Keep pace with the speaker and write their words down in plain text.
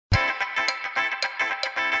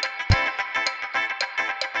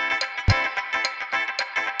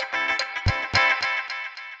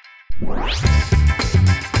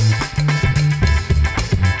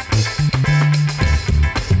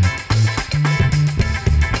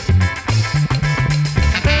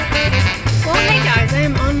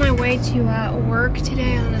To work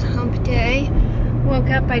today on a hump day. Woke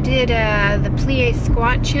up, I did the plie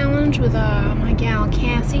squat challenge with my gal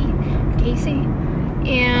Casey,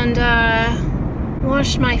 and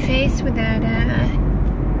washed my face with that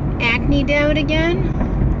acne doubt again.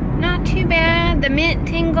 Not too bad. The mint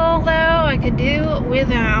tingle though I could do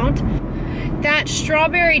without. That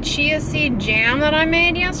strawberry chia seed jam that I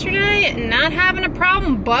made yesterday, not having a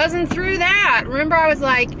problem buzzing through that. Remember I was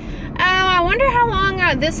like, oh, I wonder how long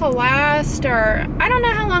this will last, or I don't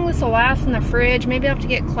know how long this will last in the fridge. Maybe I'll have to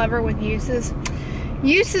get clever with uses.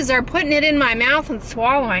 Uses are putting it in my mouth and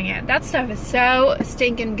swallowing it. That stuff is so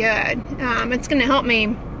stinking good. It's gonna help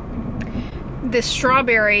me. This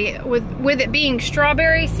strawberry, with it being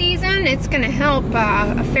strawberry season, it's gonna help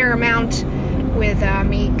a fair amount with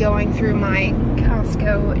me going through my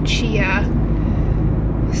Costco chia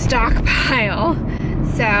stockpile.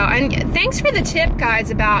 So, and thanks for the tip,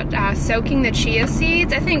 guys, about soaking the chia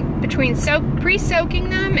seeds. I think between pre-soaking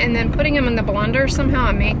them and then putting them in the blender, somehow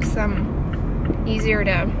it makes them easier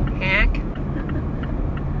to hack.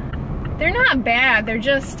 They're not bad. They're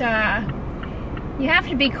just, you have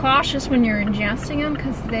to be cautious when you're ingesting them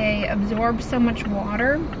because they absorb so much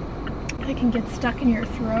water. They can get stuck in your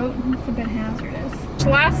throat. It's a bit hazardous.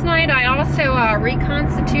 Last night I also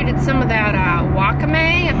reconstituted some of that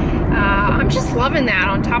wakame. I'm just loving that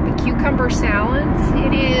on top of cucumber salads.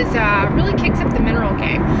 It is really kicks up the mineral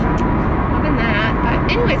game. Loving that.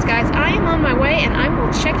 But anyways, guys, I am on my way and I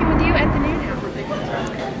will check in with you at the noon hour.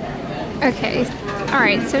 Okay, all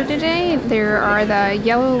right, so today there are the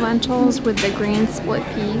yellow lentils with the green split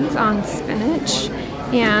peas on spinach.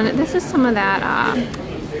 And this is some of that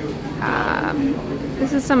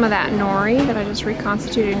nori that I just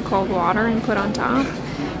reconstituted in cold water and put on top.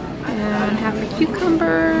 And have the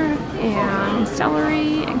cucumber and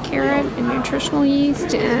celery and carrot and nutritional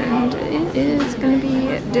yeast, and it is going to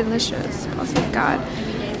be delicious. Plus I've got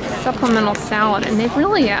supplemental salad, and they've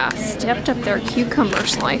really stepped up their cucumber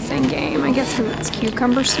slicing game. I guess because it's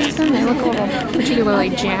cucumber season, they look a little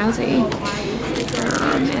particularly jazzy.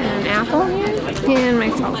 And an apple here, and my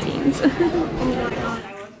saltines.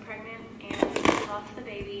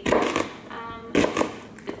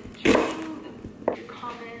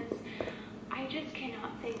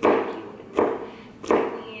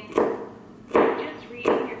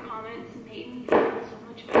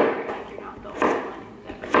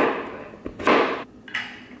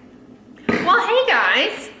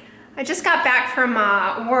 I just got back from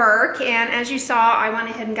work, and as you saw, I went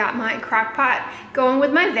ahead and got my crock pot going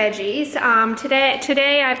with my veggies.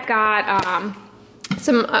 Today I've got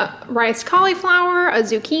some riced cauliflower, a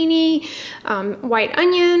zucchini, white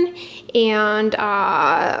onion, and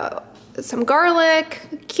some garlic,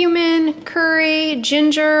 cumin, curry,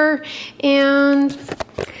 ginger, and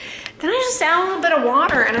then I just add a little bit of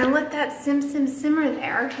water and I let that simmer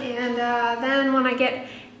there. And then when I get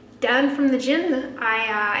done from the gym, I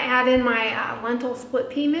add in my lentil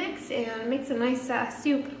split pea mix, and it makes a nice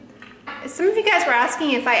soup. Some of you guys were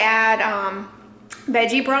asking if I add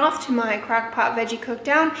veggie broth to my crock pot veggie cook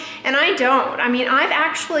down, and I don't. I mean, I've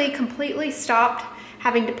actually completely stopped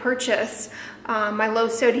having to purchase my low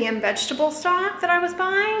sodium vegetable stock that I was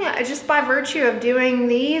buying. Just by virtue of doing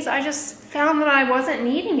these, I just found that I wasn't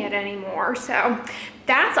needing it anymore. So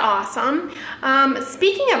that's awesome.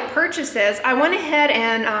 Speaking of purchases, I went ahead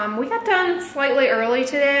and we got done slightly early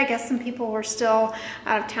today. I guess some people were still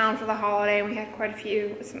out of town for the holiday, and we had quite a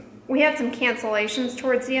few. We had some cancellations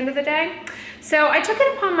towards the end of the day. So I took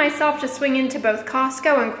it upon myself to swing into both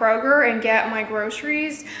Costco and Kroger and get my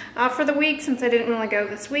groceries for the week, since I didn't really go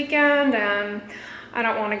this weekend and I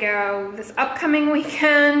don't want to go this upcoming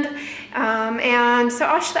weekend. And so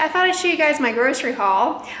I thought I'd show you guys my grocery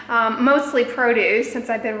haul. Mostly produce, since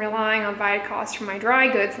I've been relying on Vitacost for my dry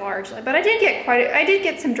goods largely. But I did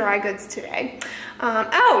get some dry goods today.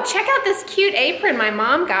 Oh, check out this cute apron my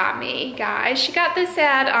mom got me, guys. She got this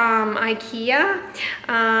at IKEA.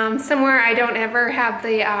 Somewhere I don't ever have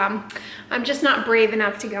the, I'm just not brave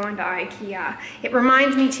enough to go into IKEA. It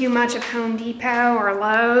reminds me too much of Home Depot or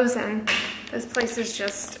Lowe's, and this place is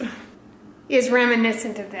just is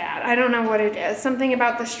reminiscent of that. I don't know what it is. Something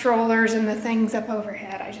about the strollers and the things up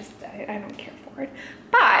overhead. I don't care for it.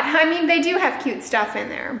 But, I mean, they do have cute stuff in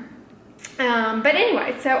there. But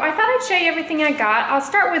anyway, so I thought I'd show you everything I got. I'll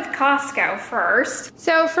start with Costco first.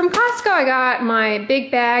 So from Costco, I got my big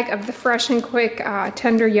bag of the Fresh and Quick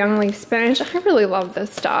tender young leaf spinach. I really love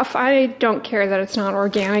this stuff. I don't care that it's not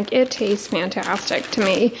organic. It tastes fantastic to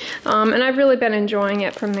me. And I've really been enjoying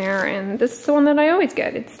it from there. And this is the one that I always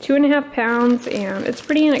get. It's 2.5 pounds and it's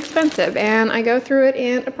pretty inexpensive. And I go through it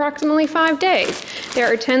in approximately 5 days.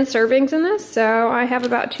 There are 10 servings in this, so I have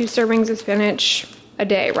about 2 servings of spinach a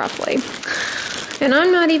day roughly, and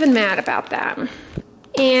I'm not even mad about that.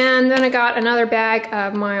 And then I got another bag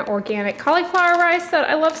of my organic cauliflower rice that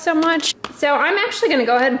I love so much. So I'm actually gonna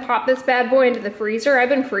go ahead and pop this bad boy into the freezer. I've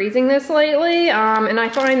been freezing this lately, and I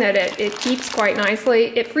find that it keeps quite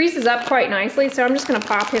nicely. It freezes up quite nicely, so I'm just gonna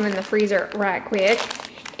pop him in the freezer right quick.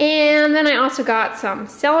 And then I also got some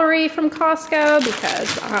celery from Costco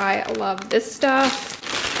because I love this stuff.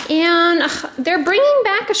 And they're bringing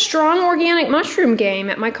back a strong organic mushroom game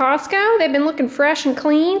at my Costco. They've been looking fresh and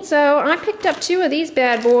clean, so I picked up 2 of these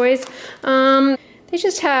bad boys. They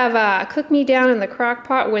just have cooked me down in the crock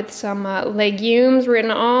pot with some legumes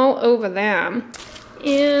written all over them.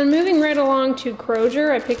 And moving right along to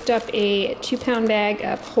Kroger, I picked up a 2-pound bag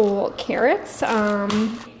of whole carrots.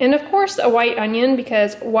 And of course a white onion,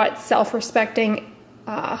 because what self-respecting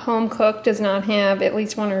home cook does not have at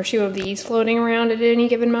least 1 or 2 of these floating around at any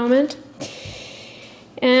given moment.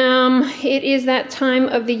 It is that time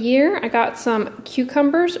of the year. I got some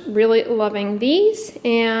cucumbers, really loving these,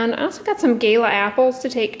 and I also got some Gala apples to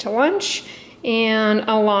take to lunch, and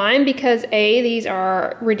a lime because these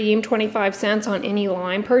are redeemed 25 cents on any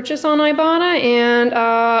lime purchase on Ibotta,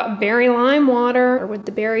 and berry lime water with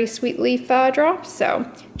the berry sweet leaf drops, so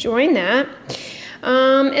join that.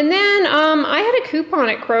 And then I had a coupon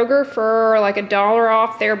at Kroger for like $1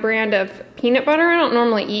 off their brand of peanut butter. I don't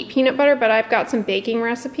normally eat peanut butter, but I've got some baking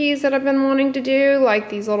recipes that I've been wanting to do, like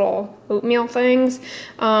these little oatmeal things.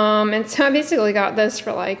 And so I basically got this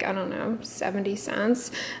for like, I don't know, 70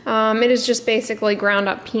 cents. It is just basically ground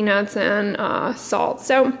up peanuts and salt.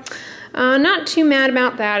 So not too mad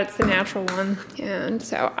about that. It's the natural one. And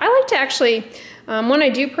so I like to actually, when I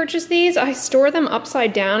do purchase these, I store them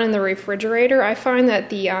upside down in the refrigerator. I find that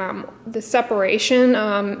the separation,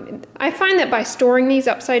 I find that by storing these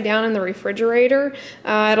upside down in the refrigerator,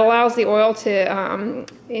 it allows the oil to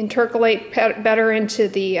intercalate better into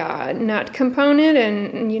the nut component,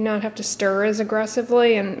 and you not have to stir as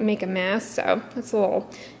aggressively and make a mess. So that's a little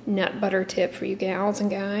nut butter tip for you gals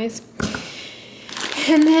and guys.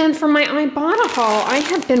 And then for my Ibotta haul, I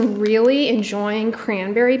have been really enjoying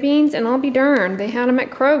cranberry beans, and I'll be darned, they had them at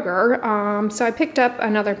Kroger. So I picked up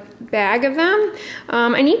another bag of them.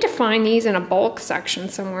 I need to find these in a bulk section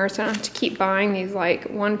somewhere, so I don't have to keep buying these like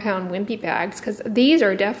 1-pound wimpy bags, because these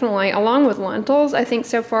are definitely, along with lentils, I think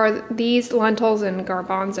so far these lentils and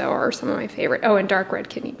garbanzo are some of my favorite. Oh, and dark red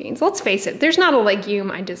kidney beans. Let's face it, there's not a legume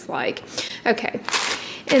I dislike. Okay.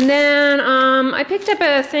 And then I picked up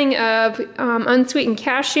a thing of unsweetened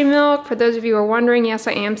cashew milk. For those of you who are wondering, yes,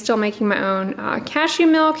 I am still making my own cashew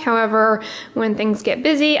milk. However, when things get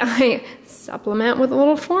busy, I supplement with a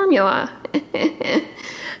little formula.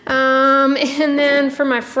 And then for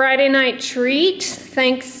my Friday night treat,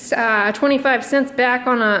 thanks 25 cents back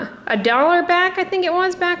on $1 back, I think it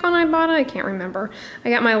was, back on Ibotta. I can't remember. I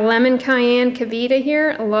got my lemon cayenne Kavita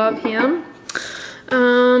here. I love him.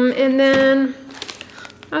 And then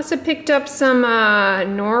I also picked up some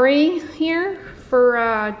nori here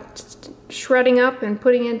for just shredding up and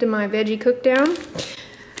putting into my veggie cook down,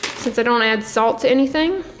 since I don't add salt to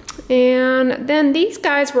anything. And then these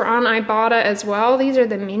guys were on Ibotta as well. These are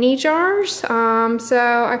the mini jars. So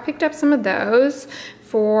I picked up some of those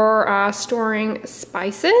for storing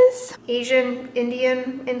spices. Asian,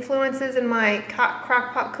 Indian influences in my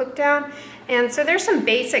crock pot cook down. And so there's some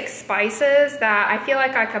basic spices that I feel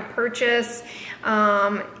like I could purchase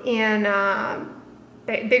in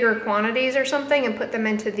bigger quantities or something and put them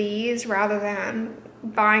into these rather than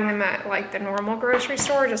buying them at like the normal grocery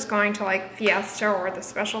store, just going to like Fiesta or the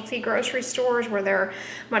specialty grocery stores where they're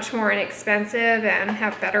much more inexpensive and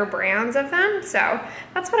have better brands of them. So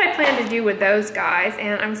that's what I plan to do with those guys,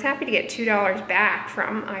 and I was happy to get $2 back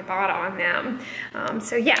from Ibotta on them.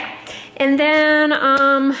 So yeah, and then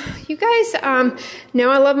you guys know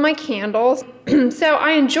I love my candles. So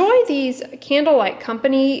I enjoy these Candlelight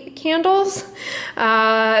Company candles.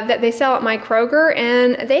 that they sell at my Kroger,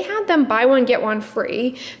 and they had them buy one, get one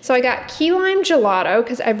free. So I got key lime gelato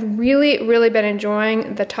because I've really been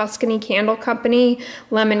enjoying the Tuscany Candle Company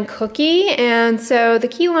lemon cookie. And so the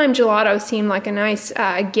key lime gelato seemed like a nice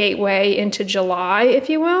gateway into July, if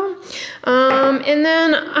you will. And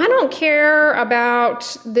then I don't care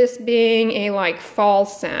about this being a like fall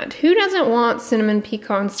scent. Who doesn't want cinnamon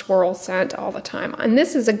pecan swirl scent all the time? And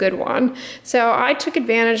this is a good one. So I took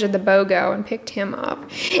advantage of the BOGO and picked him up.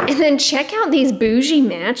 And then check out these bougie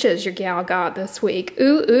matches your gal got this week.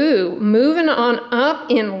 Ooh, moving on up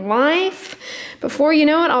in life. Before you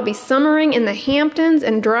know it, I'll be summering in the Hamptons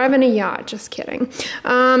and driving a yacht. Just kidding.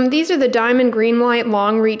 These are the Diamond Greenlight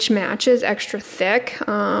Long Reach matches, extra thick.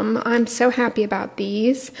 I'm so happy about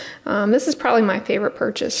these. This is probably my favorite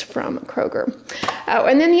purchase from Kroger. Oh,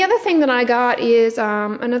 and then the other thing that I got is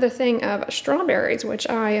another thing of strawberries, which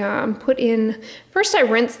I put in. First I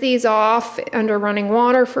rinse these off under running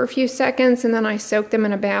water for a few seconds, and then I soak them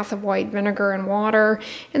in a bath of white vinegar and water,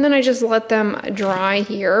 and then I just let them dry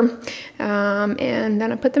here. And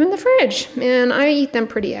then I put them in the fridge, and I eat them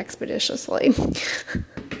pretty expeditiously.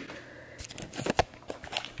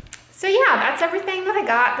 So yeah, that's everything that I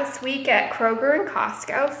got this week at Kroger and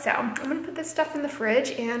Costco. So I'm gonna put this stuff in the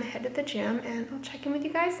fridge and head to the gym, and I'll check in with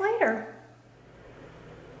you guys later.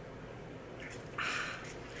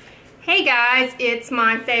 Hey guys, it's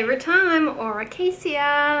my favorite time,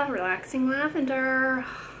 Acacia Relaxing Lavender.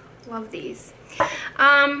 Love these.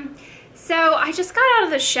 So I just got out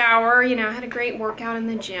of the shower, you know, I had a great workout in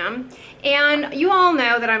the gym, and you all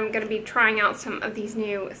know that I'm going to be trying out some of these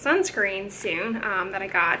new sunscreens soon that I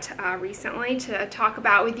got recently to talk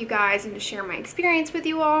about with you guys and to share my experience with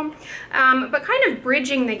you all. But kind of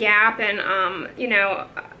bridging the gap and, you know,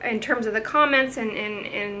 in terms of the comments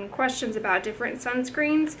and questions about different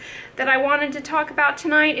sunscreens that I wanted to talk about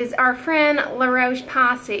tonight is our friend ROCHE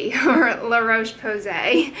Posay, or ROCHE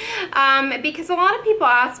Posay. Because a lot of people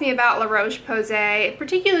ask me about ROCHE Posay,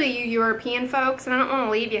 particularly you European folks, and I don't want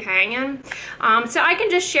to leave you hanging. So I can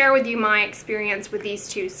just share with you my experience with these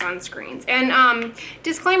two sunscreens. And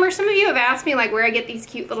disclaimer, some of you have asked me like where I get these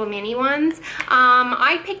cute little mini ones.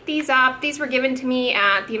 I picked these up. These were given to me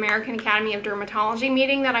at the American Academy of Dermatology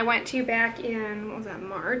meeting that I went to back in, what was that,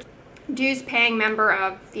 March? Dues paying member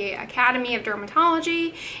of the Academy of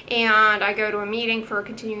Dermatology, and I go to a meeting for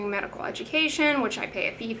continuing medical education, which I pay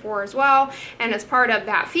a fee for as well. And as part of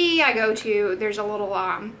that fee, I go to, there's a little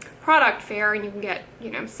product fair, and you can get, you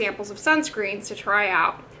know, samples of sunscreens to try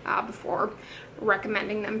out before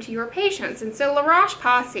recommending them to your patients. And so ROCHE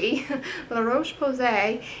Posay, ROCHE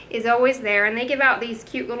Posay is always there, and they give out these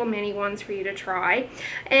cute little mini ones for you to try.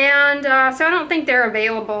 And so I don't think they're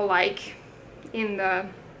available like in the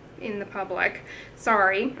public.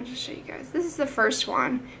 Sorry, I'll just show you guys. This is the first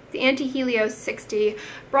one. The Anti-Helios 60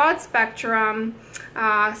 Broad Spectrum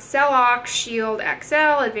Cell Shield XL,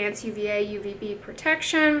 Advanced UVA, UVB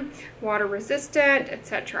Protection, Water Resistant,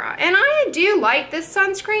 etc. And I do like this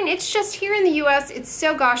sunscreen. It's just here in the US, it's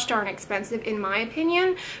so gosh darn expensive in my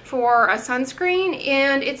opinion for a sunscreen,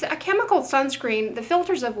 and it's a chemical sunscreen, the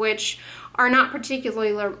filters of which are not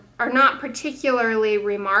particularly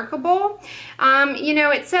remarkable. You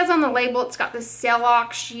know, it says on the label it's got the Cell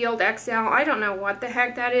Shield XL. I don't know what the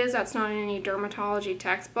heck that is. That's not in any dermatology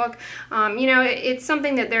textbook. You know, it's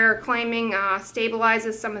something that they're claiming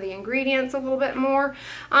stabilizes some of the ingredients a little bit more.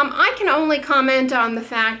 I can only comment on the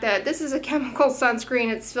fact that this is a chemical sunscreen.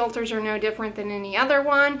 Its filters are no different than any other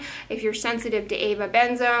one. If you're sensitive to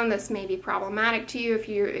avobenzone, this may be problematic to you.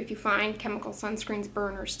 If you find chemical sunscreens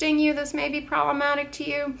burn or sting you, this may be problematic to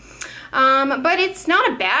you. But it's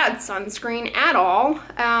not a bad sunscreen at all.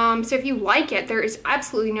 So if you like it, there is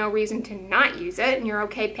absolutely no reason to not use it, and you're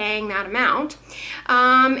okay paying that amount.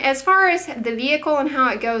 As far as the vehicle and how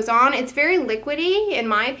it goes on, it's very liquidy in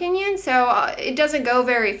my opinion, so it doesn't go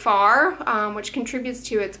very far, which contributes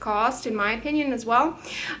to its cost in my opinion as well.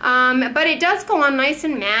 But it does go on nice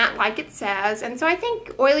and matte like it says, and so I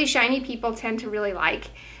think oily shiny people tend to really like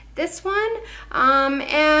this one,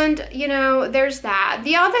 and you know, there's that.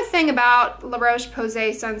 The other thing about ROCHE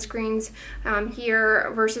Posay sunscreens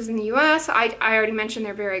here versus in the US, I already mentioned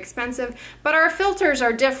they're very expensive, but our filters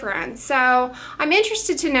are different. So I'm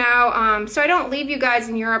interested to know, so I don't leave you guys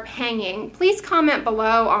in Europe hanging, please comment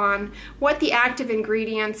below on what the active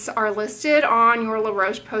ingredients are listed on your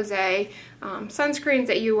ROCHE Posay sunscreens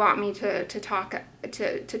that you want me to talk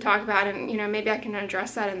to talk about, and you know, maybe I can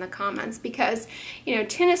address that in the comments, because you know,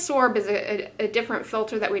 Tinosorb is a different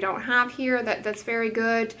filter that we don't have here that's very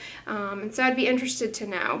good, and so I'd be interested to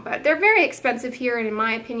know. But they're very expensive here, and in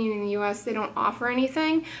my opinion in the US they don't offer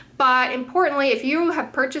anything. But importantly, if you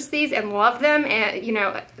have purchased these and love them, and you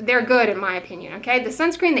know, they're good in my opinion. Okay, the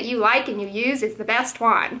sunscreen that you like and you use is the best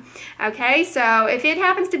one. Okay, so if it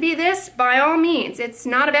happens to be this, by all means, it's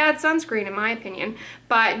not a bad sunscreen in my opinion.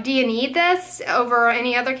 But do you need this over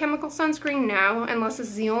any other chemical sunscreen? No, unless this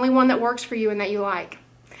is the only one that works for you and that you like.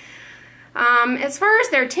 As far as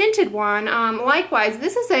their tinted one, likewise,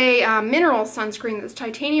 this is a mineral sunscreen that's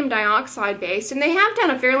titanium dioxide based, and they have done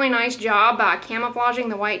a fairly nice job camouflaging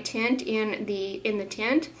the white tint in the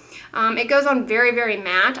tint. It goes on very, very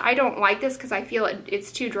matte. I don't like this because I feel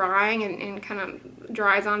it's too drying and kind of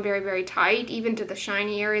dries on very, very tight, even to the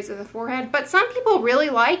shiny areas of the forehead. But some people really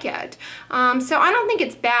like it. So I don't think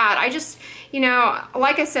it's bad. I just, you know,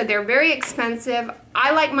 like I said, they're very expensive.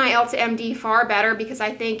 I like my Elta MD far better because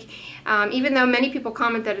I think, even though many people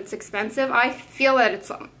comment that it's expensive, I feel that it's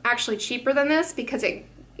actually cheaper than this because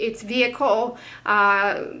its vehicle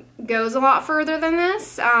goes a lot further than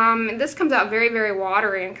this. This comes out very, very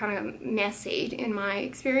watery and kind of messy in my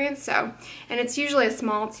experience. So, and it's usually a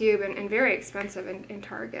small tube and very expensive in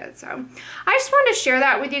Target. So I just wanted to share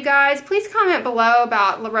that with you guys. Please comment below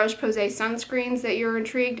about La Roche Posay sunscreens that you're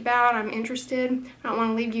intrigued about. I'm interested. I don't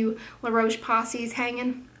want to leave you La Roche Posays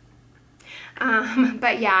hanging.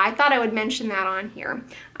 But yeah, I thought I would mention that on here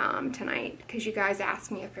tonight because you guys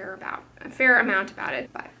asked me a fair amount about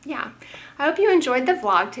it. But yeah, I hope you enjoyed the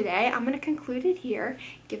vlog today. I'm going to conclude it here.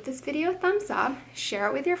 Give this video a thumbs up, share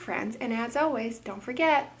it with your friends, and as always, don't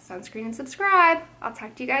forget, sunscreen and subscribe. I'll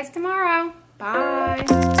talk to you guys tomorrow. Bye.